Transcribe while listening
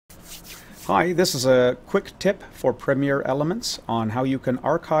Hi, this is a quick tip for Premiere Elements on how you can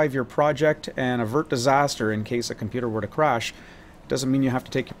archive your project and avert disaster in case a computer were to crash. Doesn't mean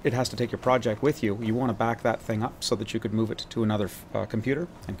it has to take your project with you. You want to back that thing up so that you could move it to another computer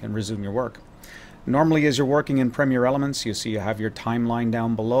and can resume your work. Normally, as you're working in Premiere Elements, you see you have your timeline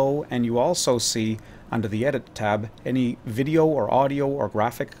down below, and you also see under the Edit tab any video or audio or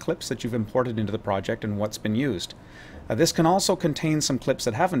graphic clips that you've imported into the project and what's been used. This can also contain some clips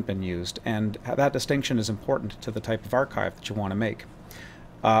that haven't been used, and that distinction is important to the type of archive that you want to make.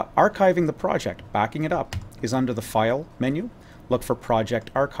 Archiving the project, backing it up, is under the File menu. Look for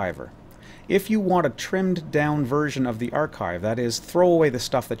Project Archiver. If you want a trimmed down version of the archive, that is, throw away the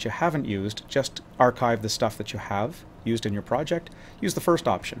stuff that you haven't used, just archive the stuff that you have used in your project, use the first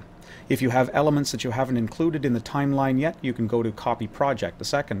option. If you have elements that you haven't included in the timeline yet, you can go to Copy Project, the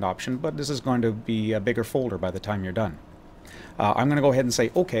second option, but this is going to be a bigger folder by the time you're done. I'm going to go ahead and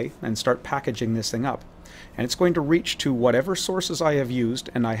say OK and start packaging this thing up. And it's going to reach to whatever sources I have used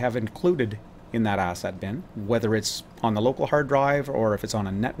and I have included in that asset bin, whether it's on the local hard drive or if it's on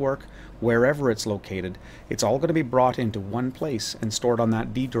a network, wherever it's located, it's all going to be brought into one place and stored on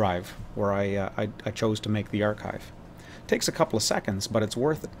that D drive where I chose to make the archive. It takes a couple of seconds, but it's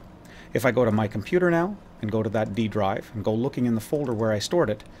worth it. If I go to my computer now and go to that D drive and go looking in the folder where I stored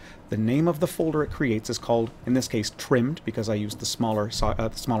it, the name of the folder it creates is called, in this case, trimmed, because I used the smaller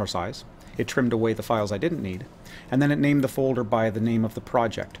size. It trimmed away the files I didn't need, and then it named the folder by the name of the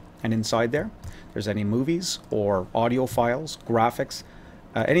project. And inside there's any movies or audio files, graphics,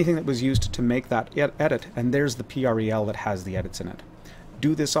 anything that was used to make that edit, and there's the PREL that has the edits in it.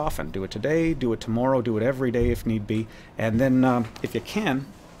 Do this often. Do it today, do it tomorrow, do it every day if need be, and then if you can,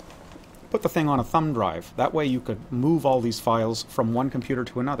 put the thing on a thumb drive. That way you could move all these files from one computer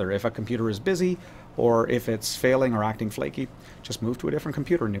to another. If a computer is busy or if it's failing or acting flaky, just move to a different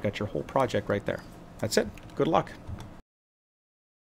computer and you've got your whole project right there. That's it. Good luck.